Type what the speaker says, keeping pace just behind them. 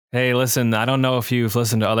Hey, listen, I don't know if you've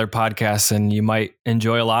listened to other podcasts and you might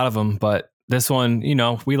enjoy a lot of them, but this one,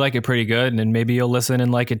 we like it pretty good and maybe you'll listen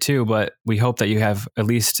and like it too, but we hope that you have at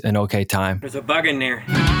least an okay time. There's a bug in there.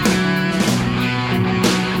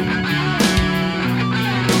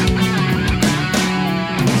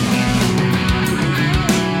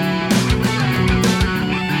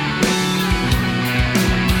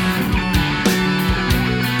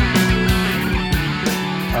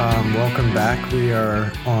 Welcome back. We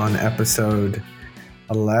are on episode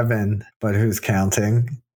 11, but who's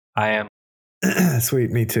counting? I am.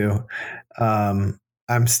 Sweet, me too. I'm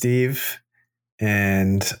Steve,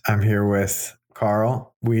 and I'm here with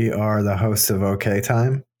Carl. We are the hosts of OK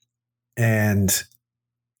Time. And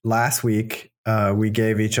last week, we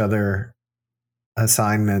gave each other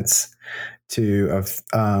assignments in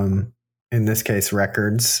this case,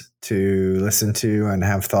 records to listen to and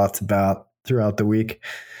have thoughts about throughout the week.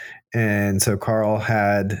 And so Carl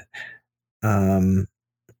had, what'd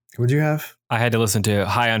you have? I had to listen to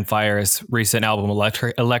High on Fire's recent album,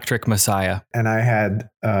 Electric Messiah. And I had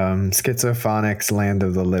Schizophonic's Land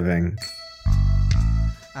of the Living.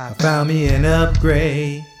 I found me an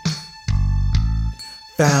upgrade.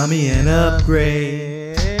 Found me an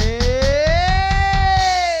upgrade.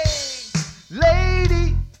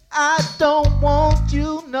 Lady, I don't want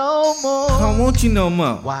you no more. I don't want you no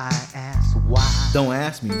more. Why ask why? Don't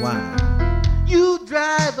ask me why. You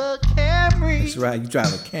drive a Camry. That's right, you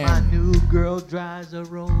drive a Camry. My new girl drives a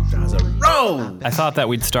Rolls Royce. I thought that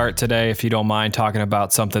we'd start today, if you don't mind, talking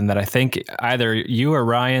about something that I think either you or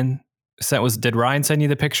Ryan sent. Did Ryan send you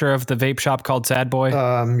the picture of the vape shop called Sad Boy?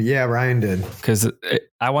 Yeah, Ryan did. Because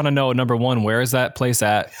I want to know, number one, where is that place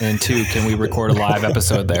at? And two, can we record a live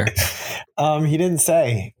episode there? He didn't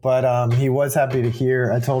say, but he was happy to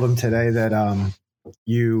hear. I told him today that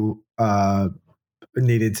you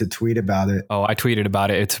needed to tweet about it. Oh, I tweeted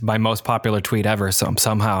about it. It's my most popular tweet ever.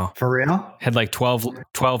 Somehow. For real? Had like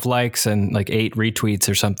 12 likes and like 8 retweets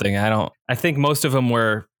or something. I think most of them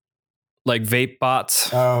were like vape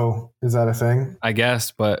bots. Oh, is that a thing? I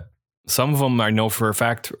guess, but some of them I know for a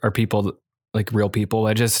fact are people, like real people.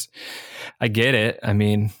 I get it. I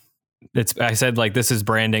mean, I said like, this is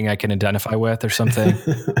branding I can identify with or something.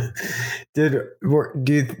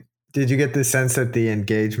 Did you get the sense that the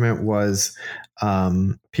engagement was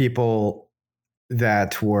people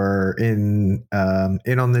that were in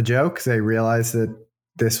on the joke? They realized that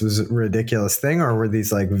this was a ridiculous thing, or were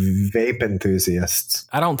these like vape enthusiasts?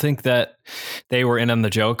 I don't think that they were in on the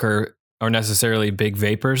joke or necessarily big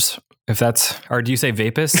vapors. If that's, or do you say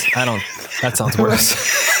vapists? That sounds worse.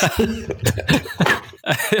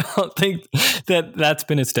 I don't think that's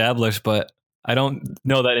been established, but I don't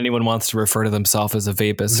know that anyone wants to refer to themselves as a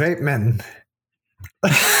vapist. Vape men.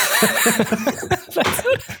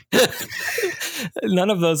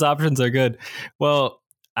 None of those options are good. Well,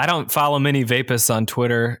 I don't follow many vapists on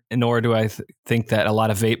Twitter, nor do I think that a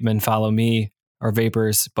lot of vape men follow me or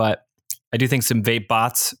vapors, but I do think some vape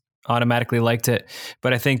bots automatically liked it.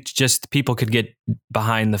 But I think just people could get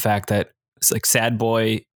behind the fact that it's like Sad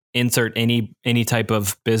Boy, insert any type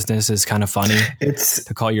of business is kind of funny.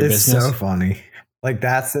 To call your business. It's so funny. Like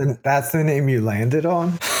that's the name you landed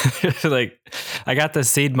on. Like, I got the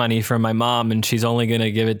seed money from my mom, and she's only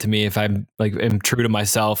gonna give it to me if I'm like am true to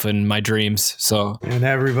myself and my dreams. So, and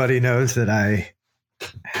everybody knows that I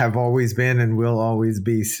have always been and will always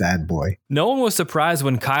be Sad Boy. No one was surprised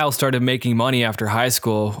when Kyle started making money after high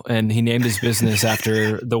school, and he named his business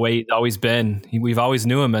after the way he's always been. We've always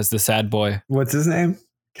knew him as the Sad Boy. What's his name?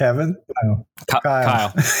 Kevin? Oh,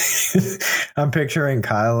 Kyle. I'm picturing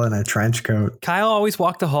Kyle in a trench coat. Kyle always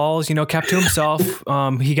walked the halls, kept to himself.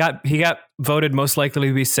 He got voted most likely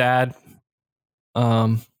to be sad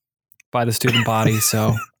by the student body.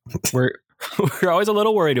 So we're always a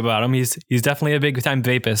little worried about him. He's definitely a big time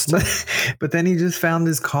vapist. But then he just found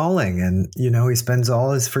his calling, and he spends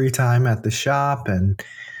all his free time at the shop and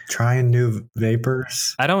trying new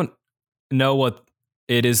vapors. I don't know what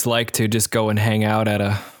it is like to just go and hang out at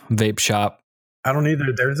a vape shop. I don't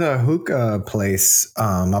either. There's a hookah place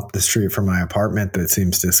up the street from my apartment that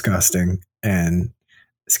seems disgusting and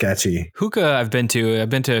sketchy. Hookah I've been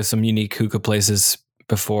to some unique hookah places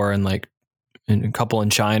before, and like a couple in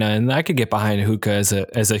China, and I could get behind a hookah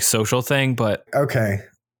as a social thing, but okay.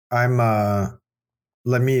 I'm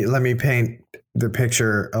let me paint the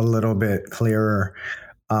picture a little bit clearer.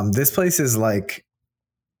 This place is like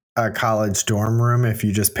a college dorm room if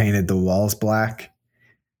you just painted the walls black.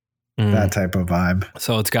 That type of vibe.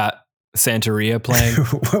 So it's got Santeria playing.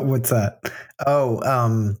 What's that?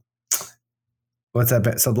 Oh, what's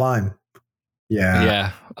that? Sublime.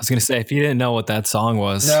 Yeah. I was going to say, if you didn't know what that song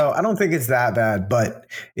was. No, I don't think it's that bad, but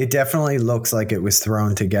it definitely looks like it was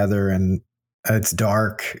thrown together, and it's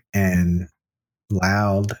dark and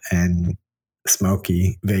loud and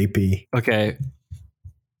smoky, vapey. Okay.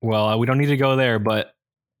 Well, we don't need to go there, but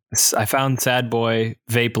I found Sad Boy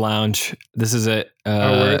Vape Lounge. This is at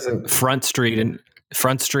where is it? Front Street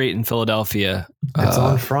in Philadelphia. It's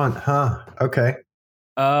on Front, huh? Okay.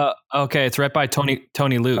 Okay, it's right by Tony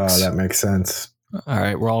Luke's. Oh, that makes sense. All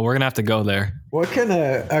right, we're gonna have to go there. What can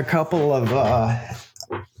a couple of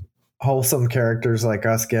wholesome characters like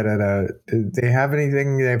us get at do they have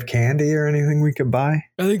anything? They have candy or anything we could buy?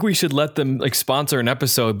 I think we should let them sponsor an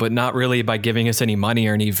episode, but not really by giving us any money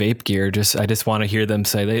or any vape gear. I just want to hear them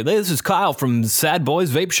say, "This is Kyle from Sad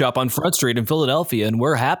Boys Vape Shop on Front Street in Philadelphia, and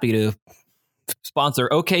we're happy to sponsor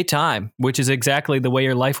OK Time," which is exactly the way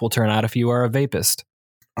your life will turn out if you are a vapist.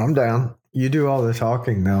 I'm down. You do all the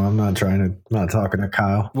talking now. I'm not talking to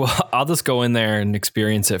Kyle. Well, I'll just go in there and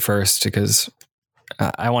experience it first because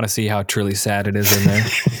I want to see how truly sad it is in there.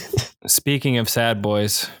 Speaking of sad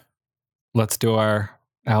boys, let's do our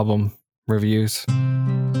album reviews.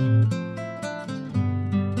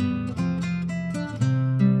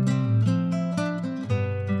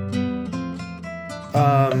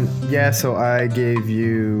 Yeah, so I gave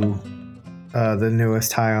you the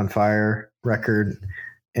newest High on Fire record,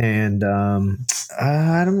 and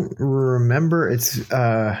I don't remember. It's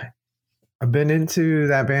I've been into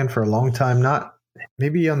that band for a long time. Not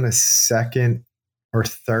maybe on the second or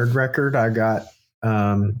third record I got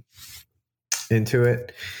into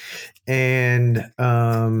it, and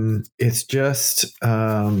it's just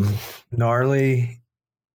gnarly,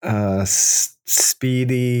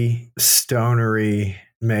 speedy, stonery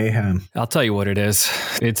mayhem. I'll tell you what it is.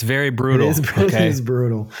 It's very brutal. It is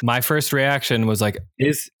brutal. My first reaction was like,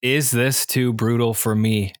 is this too brutal for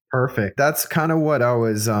me? Perfect. That's kind of what I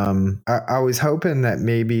was I was hoping that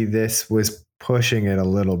maybe this was pushing it a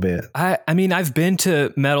little bit. I mean, I've been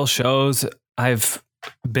to metal shows. I've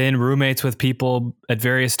been roommates with people at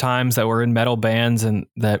various times that were in metal bands and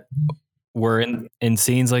that were in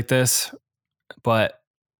scenes like this. But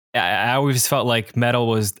I always felt like metal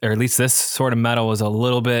was, or at least this sort of metal was a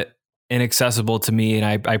little bit inaccessible to me. And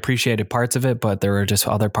I appreciated parts of it, but there were just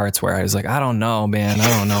other parts where I was like, I don't know, man. I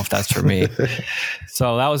don't know if that's for me.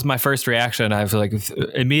 So that was my first reaction. I was like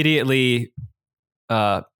immediately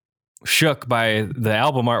shook by the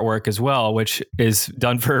album artwork as well, which is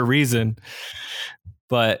done for a reason.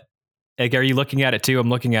 But like, are you looking at it too? I'm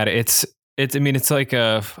looking at it. I mean, it's like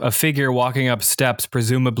a figure walking up steps,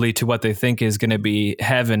 presumably to what they think is going to be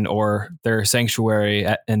heaven or their sanctuary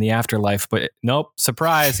in the afterlife. But nope,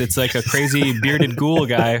 surprise. It's like a crazy bearded ghoul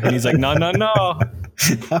guy. And he's like, no.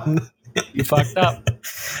 You fucked up.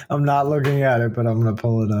 I'm not looking at it, but I'm going to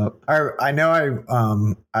pull it up. I know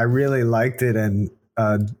I really liked it. And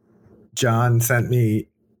John sent me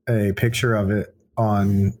a picture of it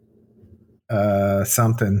on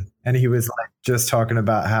something. And he was like just talking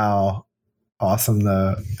about how awesome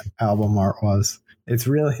the album art was. It's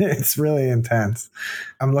really intense.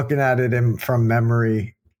 I'm looking at it from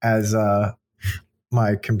memory as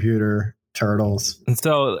my computer turtles. And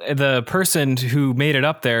so the person who made it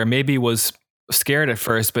up there maybe was scared at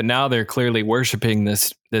first, but now they're clearly worshiping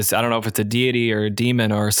this I don't know if it's a deity or a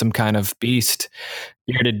demon or some kind of beast,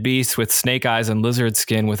 bearded beast with snake eyes and lizard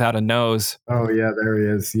skin without a nose. Oh yeah, there he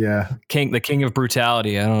is. Yeah. The king of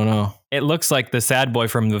brutality. I don't know. It looks like the sad boy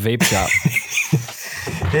from the vape shop.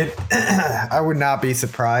 I would not be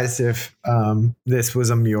surprised if this was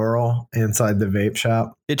a mural inside the vape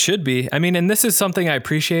shop. It should be. I mean, and this is something I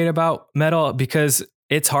appreciate about metal because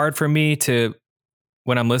it's hard for me to,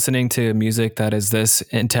 when I'm listening to music that is this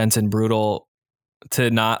intense and brutal,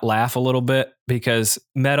 to not laugh a little bit, because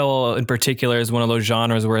metal in particular is one of those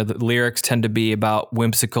genres where the lyrics tend to be about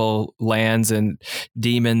whimsical lands and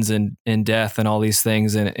demons and death and all these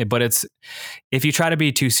things. But it's, if you try to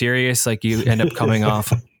be too serious, like you end up coming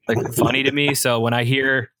off like funny to me. So when I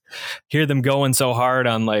hear them going so hard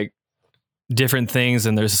on like different things,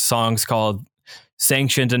 and there's songs called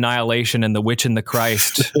Sanctioned Annihilation and The Witch and the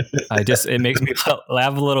Christ, it makes me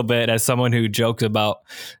laugh a little bit as someone who jokes about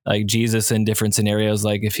like Jesus in different scenarios.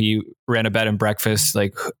 Like if he ran a bed and breakfast,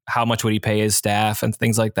 like how much would he pay his staff and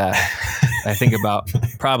things like that. I think about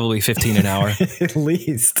probably $15 an hour. At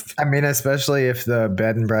least. I mean, especially if the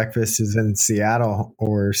bed and breakfast is in Seattle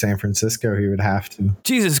or San Francisco, he would have to.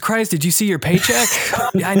 Jesus Christ, did you see your paycheck?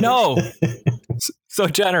 I know. So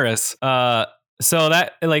generous. So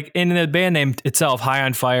that, like, in the band name itself, High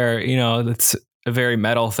on Fire, you know, that's a very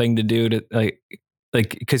metal thing to do, to like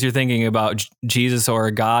like, because you're thinking about Jesus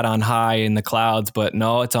or God on high in the clouds, but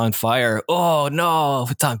no, it's on fire. Oh no,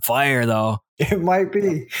 it's on fire though. It might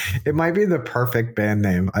be the perfect band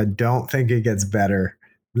name. I don't think it gets better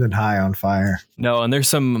than High on Fire. No, and there's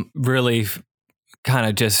some really kind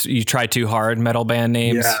of just you try too hard metal band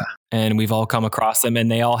names, and we've all come across them,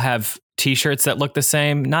 and they all have t-shirts that look the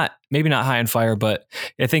same. Maybe not High on Fire, but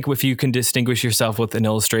I think if you can distinguish yourself with an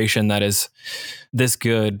illustration that is this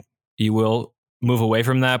good, you will move away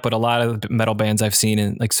from that. But a lot of the metal bands I've seen,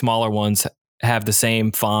 and like smaller ones, have the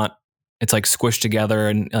same font. It's like squished together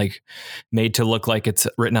and like made to look like it's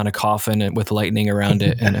written on a coffin and with lightning around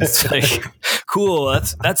it. And it's like, cool.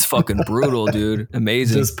 That's fucking brutal, dude.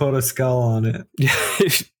 Amazing. Just put a skull on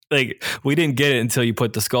it. Like, we didn't get it until you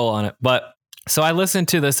put the skull on it. But so I listened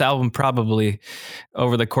to this album probably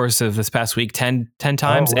over the course of this past week 10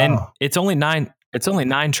 times. Oh, wow. And it's only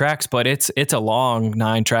 9 tracks, but it's a long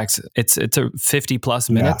 9 tracks. It's a 50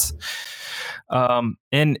 plus minutes. Yeah.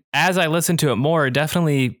 And as I listened to it more, it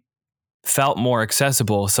definitely felt more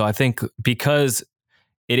accessible. So I think because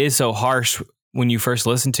it is so harsh when you first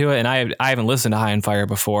listen to it, and I haven't listened to High on Fire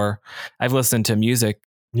before. I've listened to music.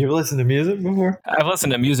 You've listened to music before? I've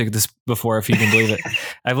listened to music before, if you can believe it.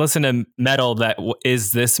 I've listened to metal that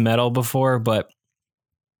is this metal before, but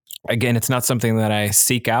again, it's not something that I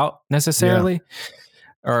seek out necessarily. Yeah.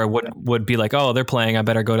 Or would be like, oh, they're playing, I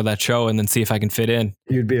better go to that show and then see if I can fit in.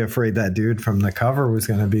 You'd be afraid that dude from the cover was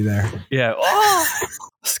going to be there. Yeah. Oh,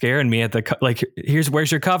 scaring me at like,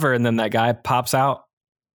 where's your cover? And then that guy pops out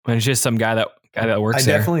and it's just some guy that works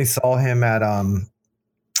there. I definitely saw him at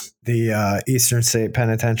the Eastern State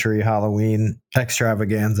Penitentiary Halloween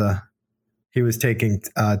extravaganza. He was taking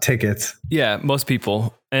tickets. Yeah, most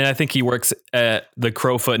people. And I think he works at the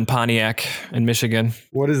Crowfoot in Pontiac in Michigan.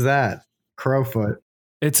 What is that? Crowfoot.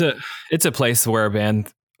 It's a place where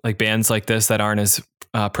bands like this that aren't as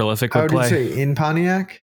prolific would play. Did you say in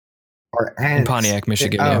Pontiac or in Pontiac,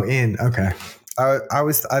 Michigan? Okay. I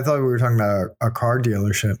thought we were talking about a car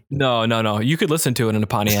dealership. No. You could listen to it in a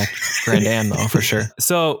Pontiac Grand Am though, for sure.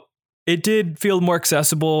 So it did feel more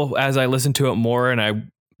accessible as I listened to it more,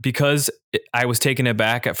 and because I was taken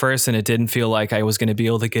aback at first and it didn't feel like I was going to be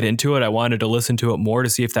able to get into it, I wanted to listen to it more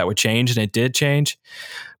to see if that would change, and it did change.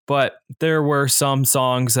 But there were some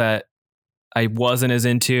songs that I wasn't as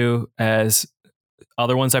into as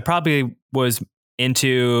other ones. I probably was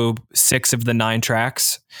into 6 of the 9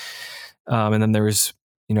 tracks. And then there was,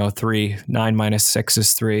 3, 9 minus 6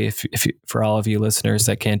 is 3. If you, for all of you listeners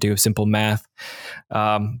that can't do simple math.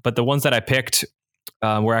 But the ones that I picked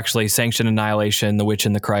were actually Sanctioned Annihilation, The Witch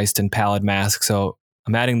and the Christ, and Pallid Mask. So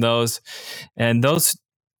I'm adding those, and those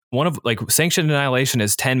Sanctioned Annihilation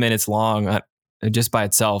is 10 minutes long just by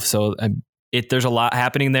itself. So there's a lot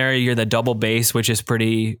happening there. You hear the double bass, which is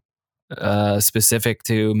pretty specific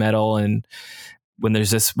to metal, and when there's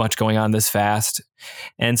this much going on this fast,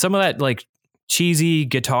 and some of that like cheesy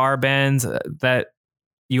guitar bends that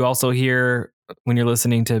you also hear when you're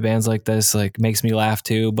listening to bands like this, like, makes me laugh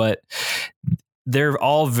too. But they're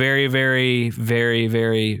all very, very, very,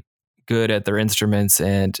 very good at their instruments,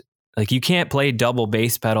 and like, you can't play double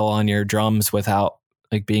bass pedal on your drums without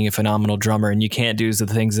like being a phenomenal drummer, and you can't do the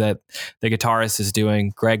things that the guitarist is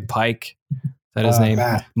doing. Greg Pike, is that his name?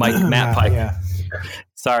 Matt Pike. Yeah.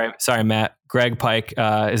 Sorry, Matt. Greg Pike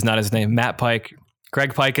is not his name. Matt Pike.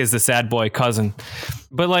 Greg Pike is the sad boy cousin.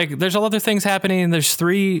 But like, there's all other things happening. There's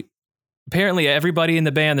 3. Apparently, everybody in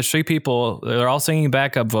the band, there's 3 people. They're all singing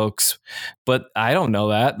backup vocals, but I don't know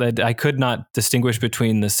that I could not distinguish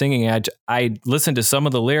between the singing. I listened to some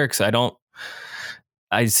of the lyrics. I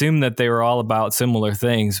assume that they were all about similar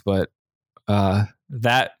things, but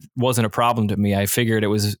that wasn't a problem to me. I figured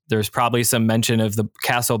there's probably some mention of the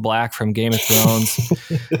Castle Black from Game of Thrones,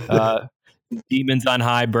 demons on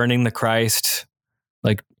high, burning the Christ,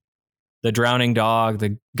 like the drowning dog,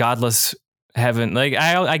 the godless heaven. Like,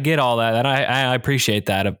 I get all that, and I appreciate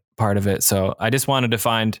that a part of it. So I just wanted to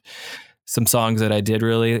find some songs that I did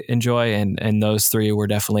really enjoy, and those 3 were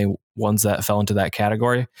definitely ones that fell into that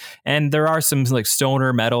category. And there are some like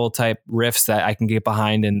stoner metal type riffs that I can get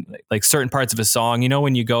behind, and like certain parts of a song,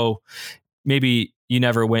 when you go, maybe you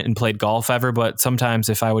never went and played golf ever, but sometimes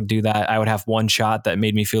if I would do that, I would have one shot that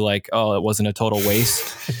made me feel like, oh, it wasn't a total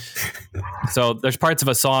waste. So there's parts of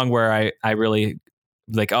a song where I really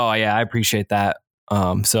like, oh yeah, I appreciate that.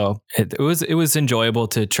 So it was enjoyable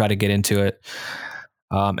to try to get into it.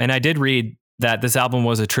 And I did read that this album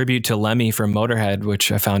was a tribute to Lemmy from Motorhead,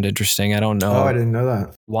 which I found interesting. I don't know. Oh, I didn't know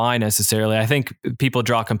that. Why necessarily? I think people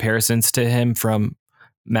draw comparisons to him from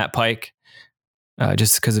Matt Pike.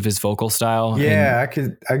 just because of his vocal style. Yeah, I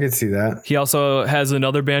could see that. He also has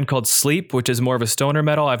another band called Sleep, which is more of a stoner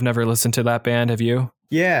metal. I've never listened to that band. Have you?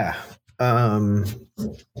 Yeah. That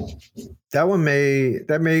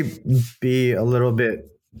may be a little bit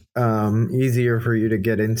easier for you to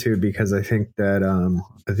get into because I think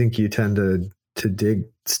you tend to dig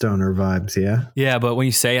stoner vibes. Yeah, but when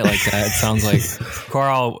you say it like that, it sounds like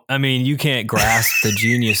Carl. I mean, you can't grasp the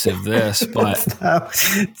genius of this, but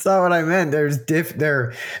it's not what I meant.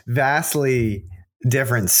 They're vastly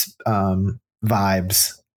different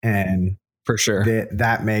vibes, and for sure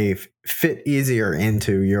that may fit easier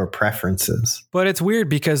into your preferences. But it's weird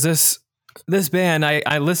because this band,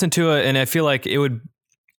 I listened to it and I feel like it would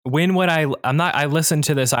win when I listen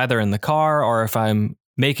to this either in the car or if I'm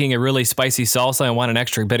making a really spicy salsa and want an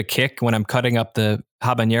extra bit of kick when I'm cutting up the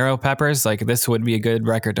habanero peppers. Like this would be a good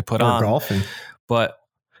record to put on. Or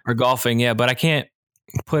golfing. Yeah. But I can't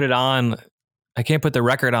put it on. I can't put the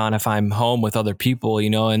record on if I'm home with other people,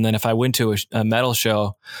 and then if I went to a metal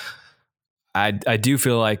show, I do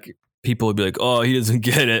feel like people would be like, oh, he doesn't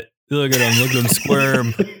get it. Look at him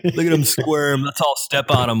squirm. Look at him squirm. Let's all step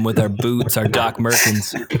on him with our boots, our Doc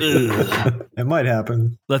Merkins. Ugh. It might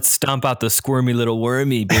happen. Let's stomp out the squirmy little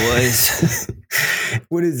wormy, boys.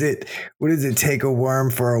 What is it? What does it take a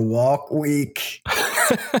worm for a walk week?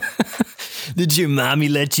 Did your mommy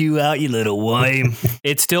let you out, you little worm?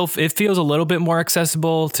 It feels a little bit more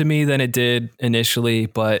accessible to me than it did initially,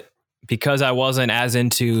 but because I wasn't as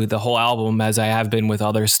into the whole album as I have been with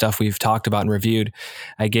other stuff we've talked about and reviewed,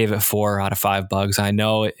 I gave it 4 out of 5 bugs. I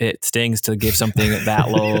know it stings to give something that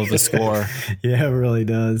low of a score. Yeah, it really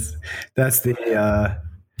does. That's the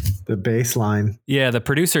baseline. Yeah, the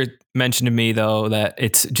producer mentioned to me though that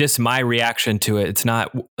it's just my reaction to it. It's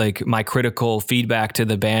not like my critical feedback to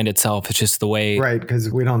the band itself. It's just the way. Right, because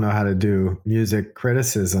we don't know how to do music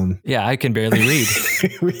criticism. Yeah, I can barely read.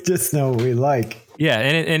 We just know what we like. Yeah,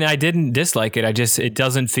 and I didn't dislike it. It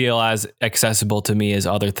doesn't feel as accessible to me as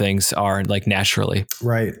other things are, like naturally.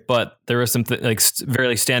 Right. But there were some very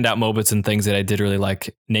standout moments and things that I did really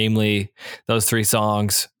like, namely those 3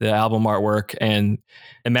 songs, the album artwork, and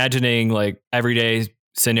imagining like everyday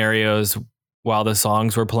scenarios while the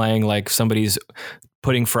songs were playing, like somebody's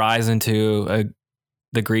putting fries into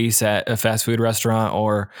the grease at a fast food restaurant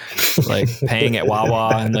or like paying at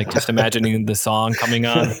Wawa and like just imagining the song coming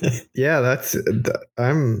on. Yeah,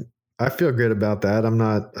 I feel good about that. I'm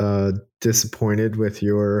not disappointed with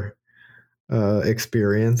your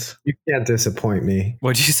experience. You can't disappoint me.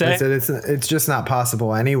 What'd you say? I said it's just not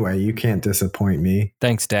possible anyway. You can't disappoint me.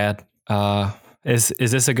 Thanks, Dad. Is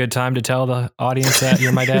this a good time to tell the audience that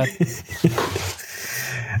you're my dad?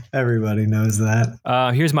 Everybody knows that.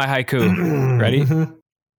 Here's my haiku. Ready?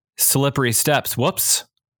 Slippery steps. Whoops.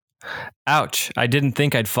 Ouch. I didn't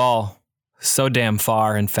think I'd fall so damn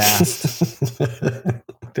far and fast.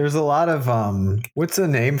 There's a lot of, what's the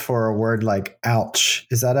name for a word like ouch?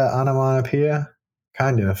 Is that an onomatopoeia?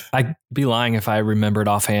 Kind of. I'd be lying if I remembered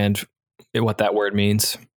offhand what that word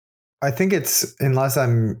means. I think it's, unless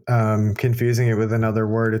I'm confusing it with another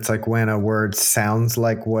word, it's like when a word sounds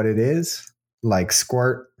like what it is, like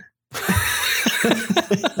squirt.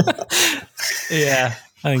 Yeah,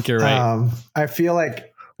 I think you're right. I feel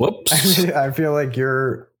like, whoops. I feel like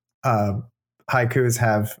your haikus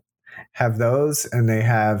have those, and they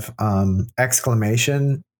have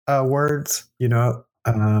exclamation words.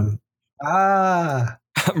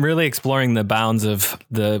 I'm really exploring the bounds of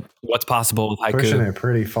what's possible with haiku. Pushing it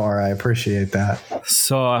pretty far. I appreciate that.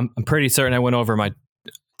 So I'm pretty certain I went over my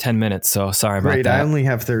 10 minutes. So sorry about Great. that. I only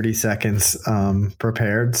have 30 seconds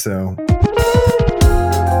prepared. So.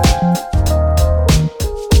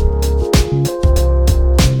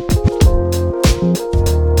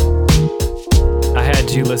 I had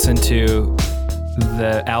to listen to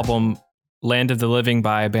the album Land of the Living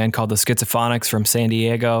by a band called the Schizophonics from San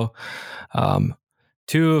Diego.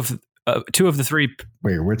 Two of the 3.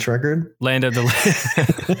 Wait, which record? Land of the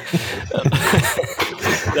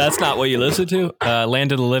That's not what you listen to.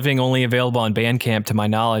 Land of the Living, only available on Bandcamp, to my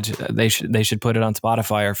knowledge. They should put it on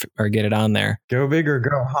Spotify or get it on there. Go big or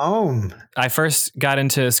go home. I first got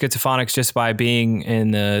into Schizophonics just by being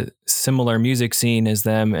in the similar music scene as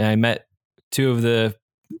them, and I met 2 of the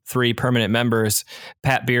 3 permanent members,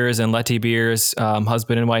 Pat Beers and Letty Beers,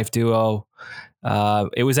 husband and wife duo.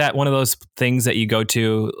 It was at one of those things that you go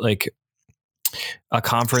to, like a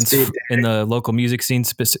conference in the local music scene.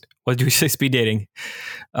 What do we say? Speed dating?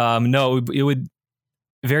 No, it would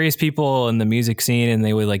various people in the music scene, and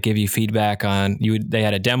they would like give you feedback on they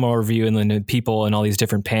had a demo review and then people and all these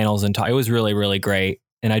different panels and it was really, really great.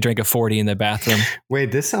 And I drank a 40 in the bathroom.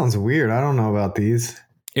 Wait, this sounds weird. I don't know about these.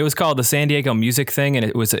 it was called the San Diego Music Thing, and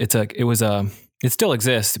it still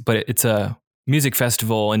exists, but it's a music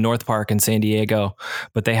festival in North Park in San Diego.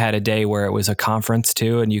 But they had a day where it was a conference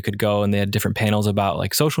too, and you could go, and they had different panels about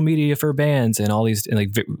like social media for bands and all these and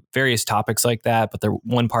like various topics like that. But the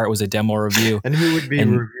one part was a demo review. And who would be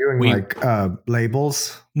reviewing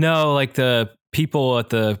labels? No, like the people at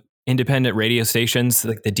the independent radio stations,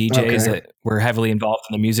 like the DJs that were heavily involved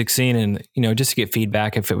in the music scene, and just to get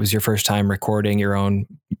feedback if it was your first time recording your own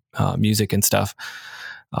music and stuff.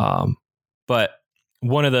 But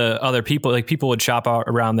one of the other people would shop out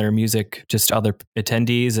around their music, just other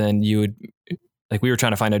attendees, and you would we were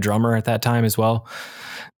trying to find a drummer at that time as well.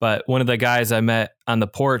 But one of the guys I met on the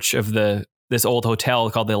porch of this old hotel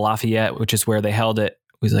called the Lafayette, which is where they held it,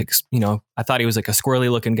 was like, I thought he was like a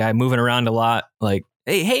squirrely looking guy moving around a lot, like,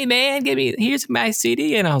 hey man, here's my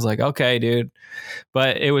CD. And I was like, okay, dude.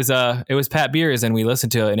 But it was Pat Beers, and we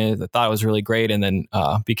listened to it, and I thought it was really great, and then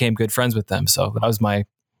became good friends with them. So that was my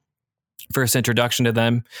first introduction to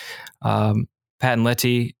them, Pat and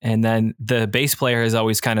Letty. And then the bass player has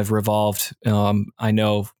always kind of revolved. I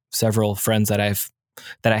know several friends that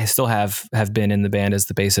I still have been in the band as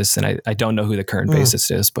the bassist, and I don't know who the current bassist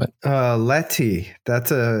is, but Letty,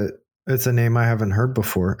 it's a name I haven't heard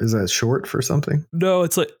before. Is that short for something? No,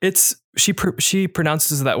 she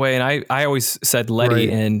pronounces it that way, and I always said Letty,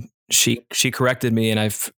 right. And she corrected me, and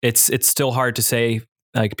it's still hard to say,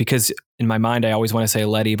 like, because in my mind I always want to say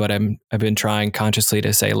Letty, but I've been trying consciously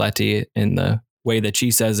to say Letty in the way that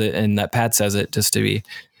she says it and that Pat says it, just to be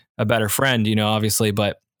a better friend, obviously.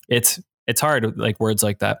 But it's hard, like words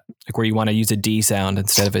like that, like where you want to use a D sound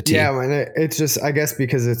instead of a T. Yeah, and it's just, I guess,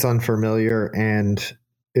 because it's unfamiliar, and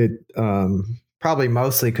it probably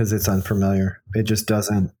mostly because it's unfamiliar. It just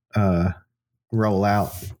doesn't roll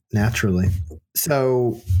out naturally.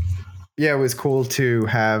 So yeah, it was cool to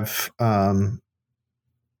have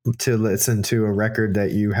to listen to a record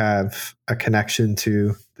that you have a connection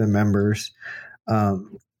to the members.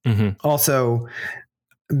 Also,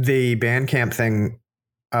 the Bandcamp thing,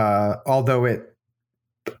 although it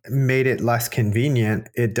made it less convenient,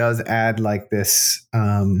 it does add like this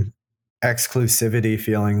exclusivity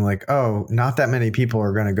feeling, like, oh, not that many people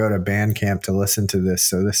are going to go to Bandcamp to listen to this,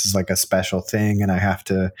 so this is like a special thing, and I have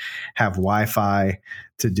to have Wi-Fi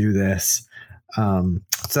to do this. So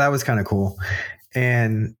that was kind of cool.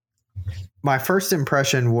 And my first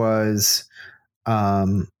impression was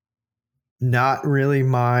not really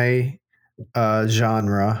my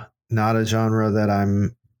genre, not a genre that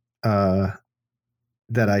I'm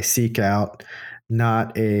that I seek out,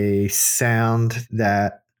 not a sound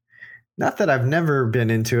that, not that I've never been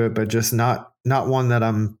into it, but just not one that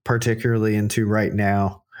I'm particularly into right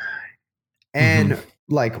now. And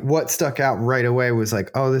like what stuck out right away was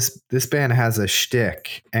like, oh, this band has a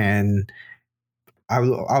shtick. And I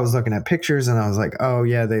was looking at pictures, and I was like, oh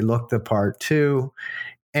yeah, they look the part too.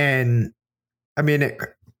 And I mean, it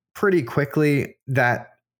pretty quickly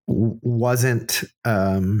that wasn't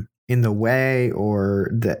in the way, or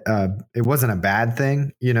that it wasn't a bad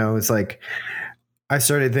thing. It's like, I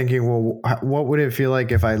started thinking, well, what would it feel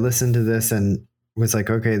like if I listened to this and was like,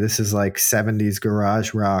 okay, this is like 70s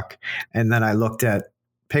garage rock. And then I looked at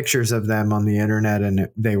pictures of them on the internet, and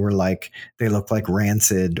they looked like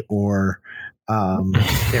Rancid, or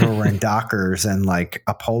they were wearing Dockers and like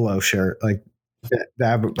a polo shirt. Like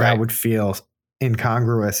that would feel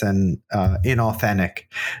incongruous and inauthentic.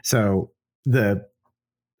 So the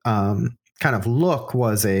kind of look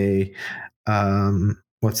was a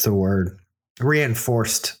what's the word?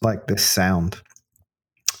 Reinforced like this sound.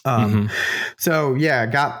 So yeah,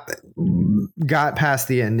 got past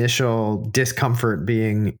the initial discomfort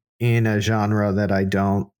being in a genre that I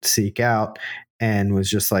don't seek out, and was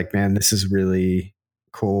just like, man, this is really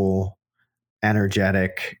cool,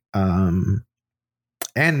 energetic, and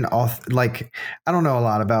like, I don't know a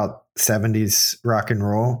lot about 70s rock and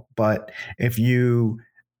roll, but if you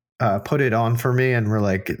put it on for me and we're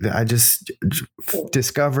like, I just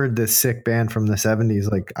discovered this sick band from the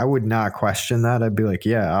 70s, like, I would not question that. I'd be like,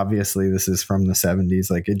 yeah, obviously this is from the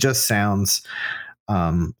 70s. Like, it just sounds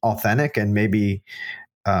authentic, and maybe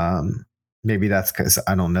that's because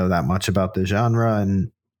I don't know that much about the genre.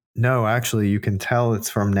 And no, actually, you can tell it's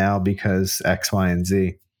from now because X, Y, and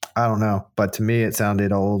Z. I don't know, but to me, it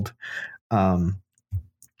sounded old. The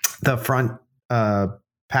front,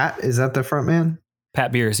 Pat, is that the front man?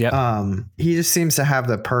 Pat Beers, yeah. He just seems to have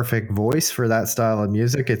the perfect voice for that style of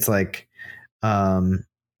music. It's like,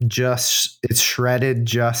 it's shredded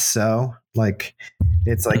just so. Like,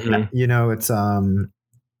 it's like, it's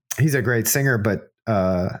he's a great singer, but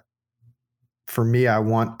for me, I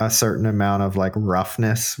want a certain amount of like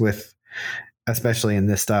roughness with especially in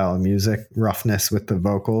this style of music, roughness with the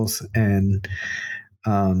vocals. And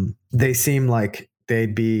they seem like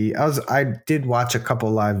they'd be, I did watch a couple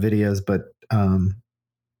live videos, but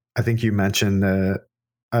I think you mentioned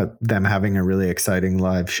them having a really exciting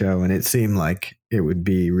live show, and it seemed like it would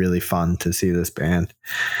be really fun to see this band.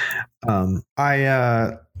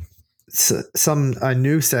 A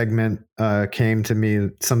new segment came to me,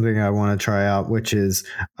 something I want to try out, which is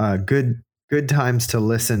good times to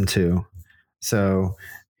listen to. So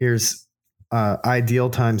here's ideal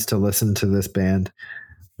times to listen to this band: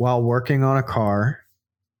 while working on a car,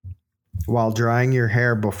 while drying your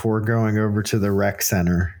hair before going over to the rec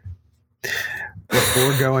center,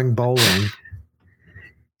 before going bowling,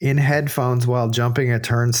 in headphones while jumping a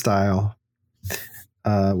turnstile,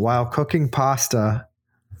 while cooking pasta,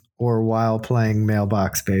 or while playing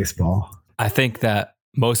mailbox baseball. I think that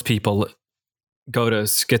most people go to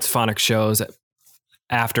Schizophonic shows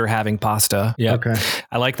after having pasta. Yeah. Okay.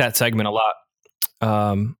 I like that segment a lot.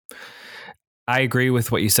 I agree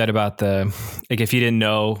with what you said about if you didn't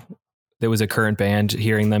know there was a current band,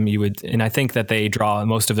 hearing them, you would, and I think that they draw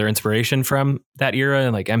most of their inspiration from that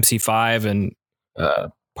era, like MC5 and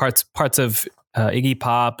parts of Iggy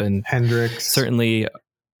Pop and Hendrix. Certainly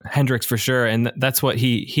Hendrix for sure. And that's what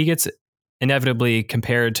he gets inevitably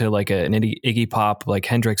compared to like an Iggy Pop, like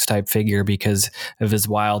Hendrix type figure because of his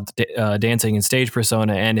wild dancing and stage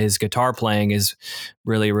persona, and his guitar playing is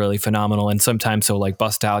really, really phenomenal. And sometimes he'll like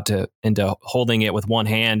bust out into holding it with one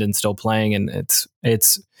hand and still playing. And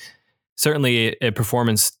it's certainly a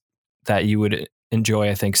performance that you would enjoy,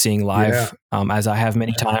 I think, seeing live, as I have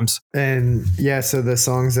many times. And so the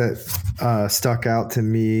songs that stuck out to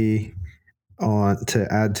me to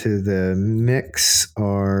add to the mix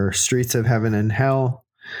are Streets of Heaven and Hell,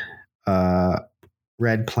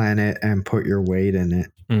 Red Planet, and Put Your Weight in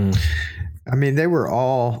It. I mean, they were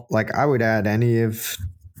all like, I would add any of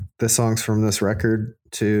the songs from this record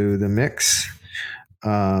to the mix.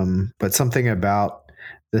 But something about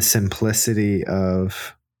the simplicity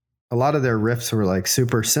of a lot of their riffs were like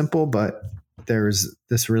super simple, but there's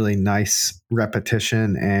this really nice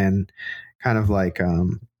repetition and kind of like,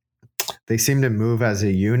 they seem to move as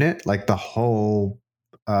a unit. Like the whole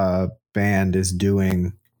band is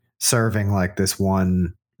serving like this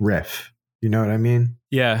one riff. You know what I mean?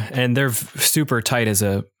 Yeah, and they're super tight as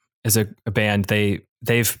a band.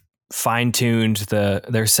 They've fine-tuned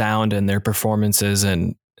their sound and their performances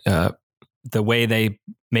and the way they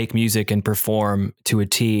make music and perform to a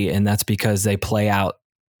T, and that's because they play out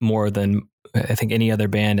more than I think any other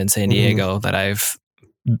band in San Diego that I've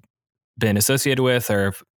been associated with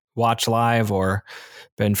or watched live or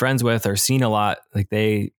been friends with or seen a lot. Like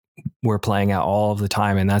they were playing out all of the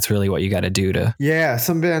time, and that's really what you got to do to. Yeah,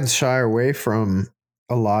 some bands shy away from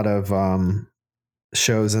a lot of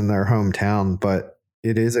shows in their hometown, but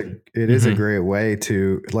it is a great way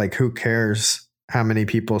to, like, who cares how many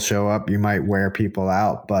people show up? You might wear people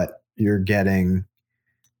out, but you're getting,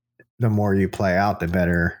 the more you play out, the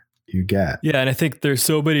better you get. Yeah, and I think there's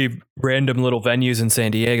so many random little venues in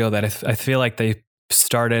San Diego that I feel like they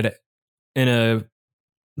started in a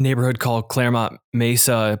neighborhood called Claremont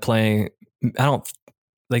Mesa playing. I don't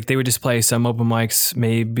like, they would just play some open mics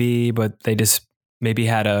maybe, but they just maybe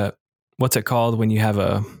had what's it called when you have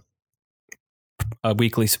a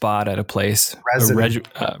weekly spot at a place?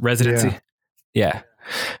 Residency. Yeah.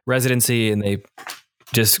 Residency, and they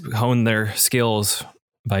just hone their skills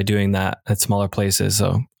by doing that at smaller places.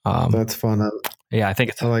 So that's fun. Yeah, I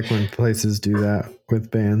think I like when places do that with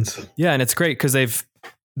bands. Yeah, and it's great because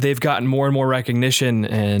they've gotten more and more recognition,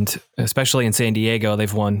 and especially in San Diego,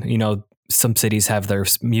 they've won. You know, some cities have their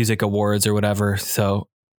music awards or whatever. So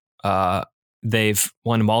they've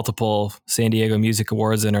won multiple San Diego Music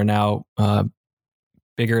Awards and are now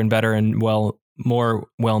bigger and better and more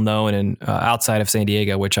well known and outside of San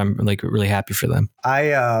Diego, which I'm like really happy for them.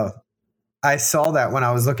 I saw that when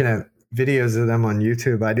I was looking at videos of them on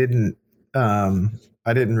YouTube. I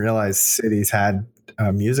didn't realize cities had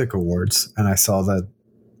music awards, and I saw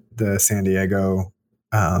the San Diego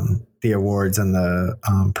the awards and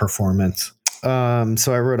the performance.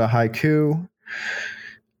 So I wrote a haiku: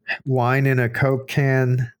 wine in a Coke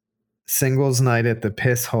can, singles night at the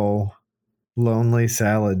piss hole, lonely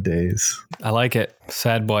salad days. I like it.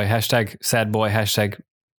 Sad boy. Hashtag sad boy. Hashtag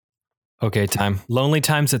okay time. Lonely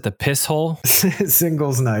times at the piss hole.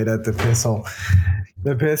 Singles night at the piss hole.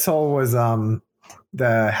 The piss hole was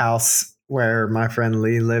the house where my friend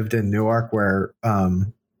Lee lived in Newark, where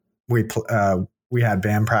we we had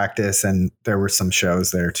band practice and there were some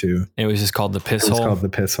shows there too. It was just called the Piss Hole. It was called the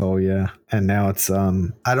Piss Hole, yeah. And now it's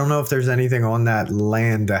I don't know if there's anything on that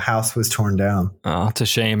land. The house was torn down. Oh, it's a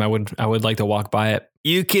shame. I would like to walk by it.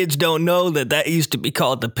 You kids don't know that used to be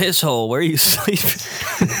called the Piss Hole where you sleep.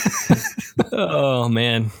 Oh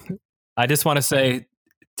man. I just want to say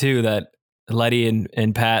too that Letty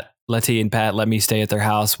and Pat let me stay at their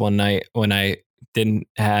house one night when I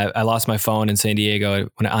lost my phone in San Diego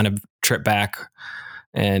on a trip back,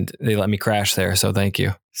 and they let me crash there. So thank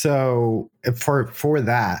you. So for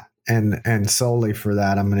that and solely for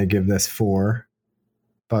that, I'm going to give this 4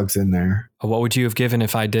 bugs in there. What would you have given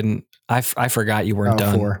if I didn't? I forgot you weren't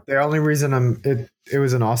done. 4. The only reason it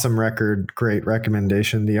was an awesome record, great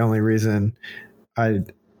recommendation. The only reason I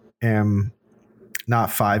am not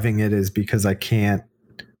 5ing it is because I can't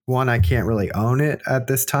really own it at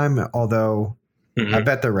this time, although I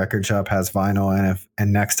bet the record shop has vinyl,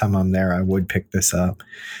 and next time I'm there, I would pick this up.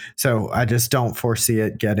 So I just don't foresee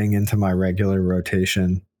it getting into my regular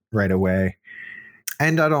rotation right away.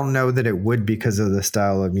 And I don't know that it would because of the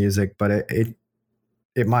style of music, but it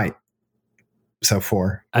might. So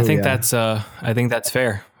 4. I think that's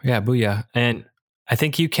fair. Yeah, booyah. And I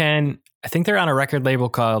think they're on a record label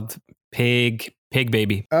called Pig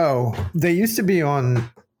Baby. Oh, they used to be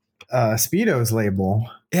on Speedo's label.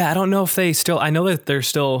 Yeah, I don't know if I know that they're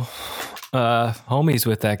still homies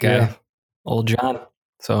with that guy, old John.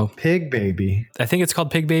 So Pig Baby. I think it's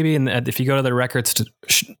called Pig Baby. And if you go to the records,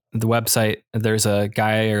 the website, there's a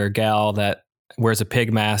guy or a gal that wears a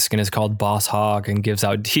pig mask and is called Boss Hog and gives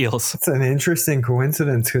out deals. It's an interesting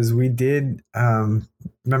coincidence because we did,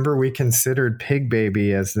 remember we considered Pig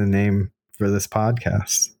Baby as the name for this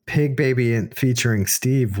podcast. Pig Baby featuring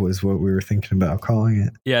Steve was what we were thinking about calling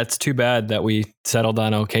it. Yeah, it's too bad that we settled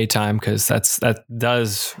on OK Time because that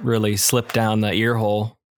does really slip down the ear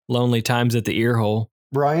hole. Lonely Times at the Ear Hole.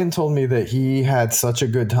 Brian told me that he had such a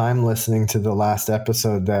good time listening to the last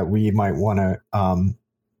episode that we might want to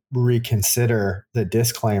reconsider the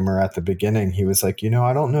disclaimer at the beginning. He was like,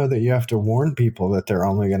 I don't know that you have to warn people that they're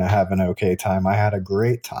only going to have an okay time. I had a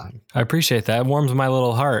great time. I appreciate that. It warms my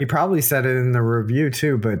little heart. He probably said it in the review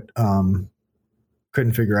too, but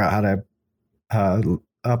couldn't figure out how to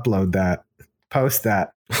post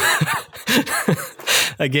that.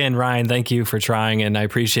 Again, Ryan, thank you for trying, and I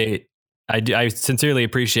sincerely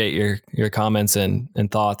appreciate your comments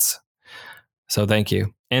and thoughts. So thank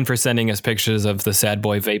you. And for sending us pictures of the Sad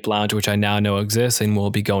Boy Vape Lounge, which I now know exists and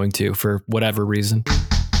will be going to for whatever reason.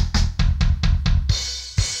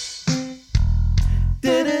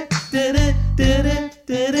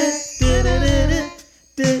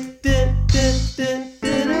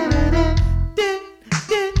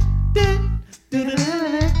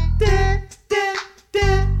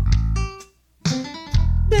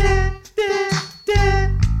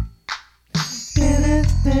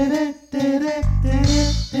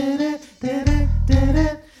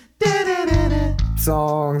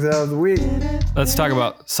 Songs of the week. Let's talk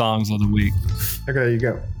about songs of the week. Okay, you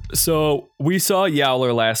go. So we saw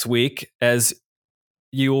Yowler last week. As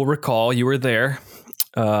you will recall, you were there.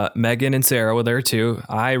 Megan and Sarah were there too.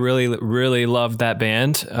 I really, really loved that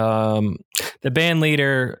band. The band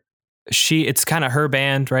leader, it's kind of her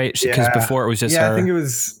band, right? Because before it was just her. I think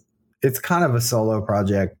it's kind of a solo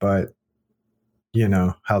project, but you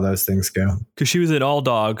know how those things go. Because she was in All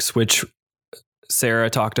Dogs, which Sarah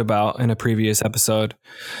talked about in a previous episode.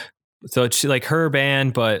 So it's like her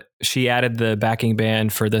band, but she added the backing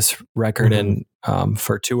band for this record and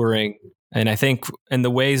for touring. And I think in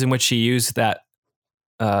the ways in which she used that,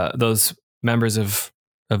 those members of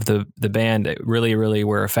the band, it really, really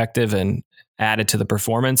were effective and added to the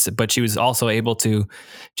performance. But she was also able to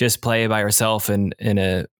just play by herself in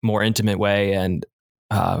a more intimate way and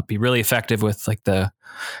be really effective with like the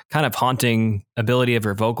kind of haunting ability of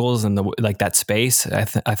her vocals and that space. I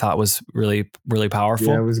thought was really, really powerful.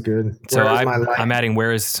 Yeah, it was good. So I'm adding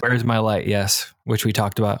Where's My Light? Yes, which we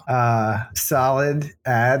talked about. Solid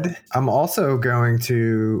add. I'm also going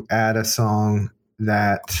to add a song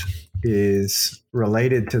that is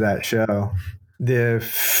related to that show. The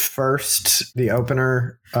first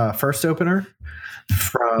opener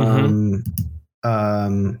from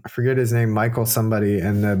I forget his name, Michael somebody,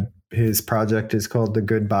 and his project is called The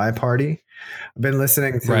Goodbye Party. I've been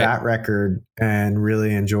listening to that record and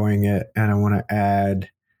really enjoying it, and I want to add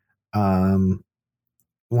one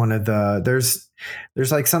of there's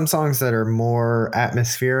like some songs that are more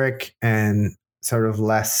atmospheric and sort of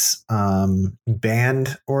less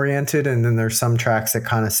band oriented, and then there's some tracks that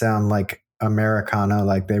kind of sound like Americana,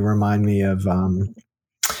 like they remind me of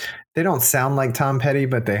they don't sound like Tom Petty,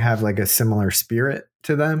 but they have like a similar spirit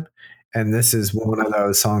to them. And this is one of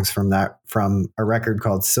those songs from a record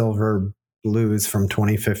called Silver Blues from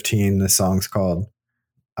 2015. The song's called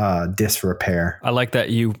Disrepair. I like that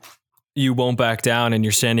you won't back down and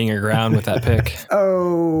you're standing your ground with that pick.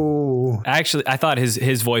 Oh, actually, I thought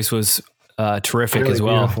his voice was terrific really as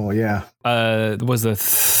well. Beautiful, yeah. Was the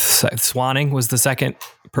Swanning was the second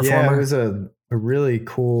performer? Yeah, it was a really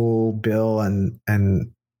cool bill and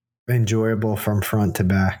enjoyable from front to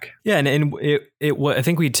back. Yeah, and I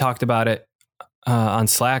think we talked about it on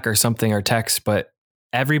Slack or something or text, but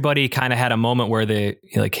everybody kind of had a moment where they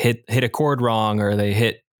like hit a chord wrong or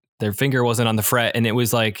their finger wasn't on the fret, and it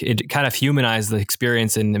was like it kind of humanized the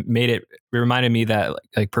experience and it reminded me that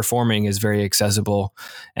like performing is very accessible,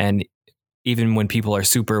 and even when people are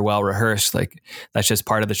super well rehearsed, like that's just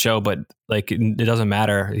part of the show, but like it doesn't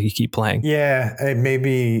matter. You keep playing. Yeah, it made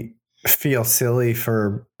me feel silly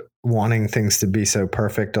for wanting things to be so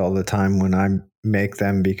perfect all the time when I make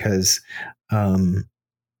them, because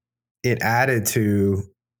it added to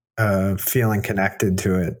feeling connected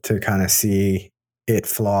to it, to kind of see it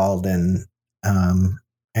flawed and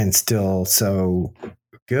still so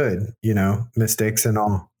good, mistakes and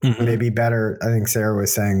all. Mm-hmm. Maybe better. I think Sarah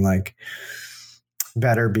was saying like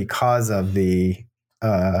better because of the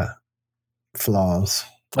flaws.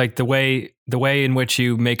 Like the way in which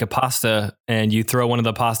you make a pasta and you throw one of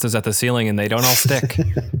the pastas at the ceiling and they don't all stick.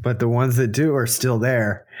 But the ones that do are still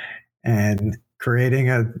there and creating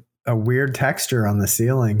a weird texture on the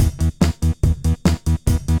ceiling.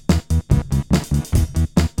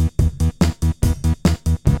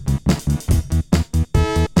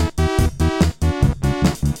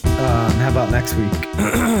 How about next week?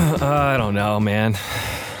 I don't know, man.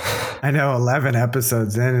 I know 11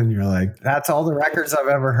 episodes in and you're like, that's all the records I've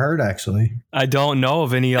ever heard, actually. I don't know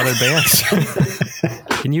of any other bands.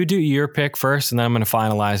 Can you do your pick first and then I'm going to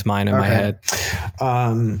finalize mine in my head?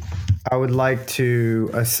 I would like to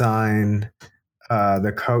assign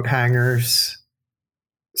the Coat Hangers,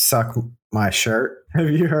 Suck My Shirt. Have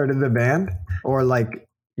you heard of the band? Or like,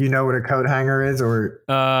 you know what a coat hanger is? Or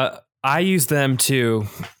I use them to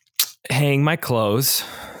hang my clothes,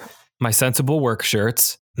 my sensible work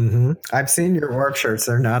shirts. Mm-hmm. I've seen your work shirts.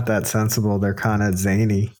 They're not that sensible. They're kind of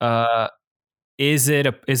zany. Is it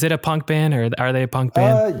a punk band, or are they a punk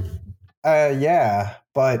band? Yeah,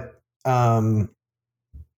 but I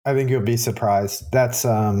think you'll be surprised. That's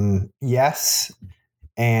yes,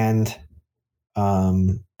 and check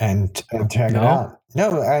it out.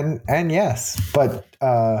 No, and yes, but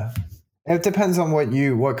it depends on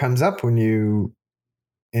what comes up when you.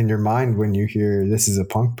 In your mind when you hear this is a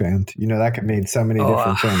punk band. That could mean so many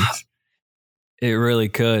different things. It really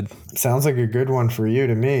could. Sounds like a good one for you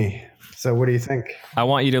to me. So what do you think? I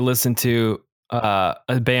want you to listen to a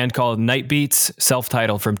band called Night Beats,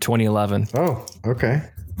 self-titled, from 2011. Oh, okay.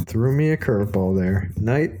 Threw me a curveball there.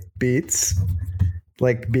 Night Beats,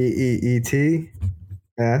 like BEETS.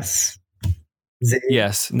 Yes.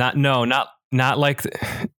 Not like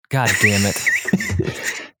God damn it.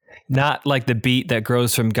 Not like the beat that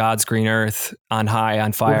grows from God's green earth on high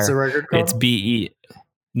on fire. What's the record called? It's BE.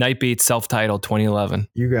 Night Beats, self-titled, 2011.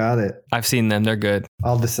 You got it. I've seen them. They're good.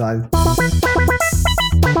 I'll decide.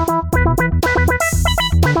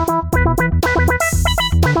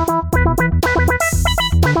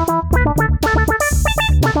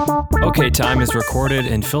 OK Time is recorded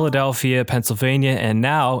in Philadelphia, Pennsylvania, and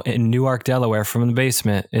now in Newark, Delaware from the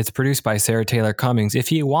basement. It's produced by Sarah Taylor Cummings.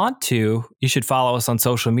 If you want to, you should follow us on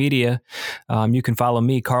social media. You can follow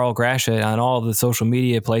me, Carl Gratiot, on all of the social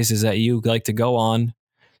media places that you like to go on,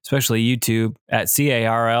 especially YouTube at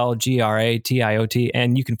CarlGratiot.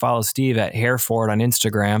 And you can follow Steve at Hairford on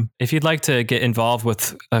Instagram. If you'd like to get involved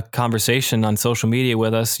with a conversation on social media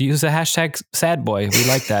with us, use the hashtag SadBoy. We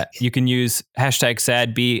like that. You can use hashtag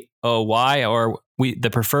SadBoy or the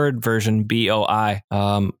preferred version BOI.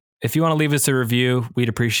 If you want to leave us a review, we'd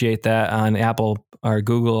appreciate that on Apple or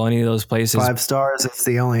Google, any of those places. 5 stars, it's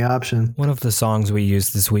the only option. One of the songs we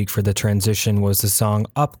used this week for the transition was the song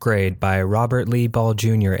Upgrade by Robert Lee Ball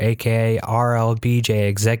Jr., aka RLBJ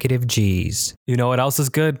Executive G's. You know what else is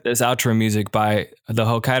good? There's outro music by the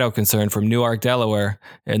Hokkaido Concern from Newark, Delaware,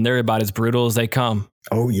 and they're about as brutal as they come.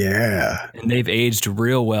 Oh, yeah. And they've aged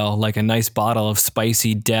real well, like a nice bottle of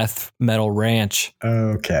spicy death metal ranch.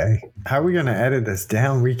 Okay. How are we going to edit this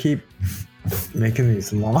down? We keep making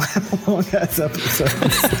these long-ass episodes.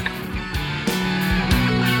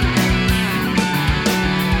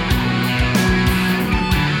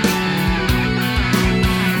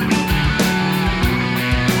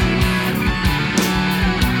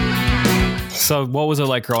 So what was it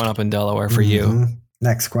like growing up in Delaware for you?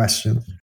 Next question.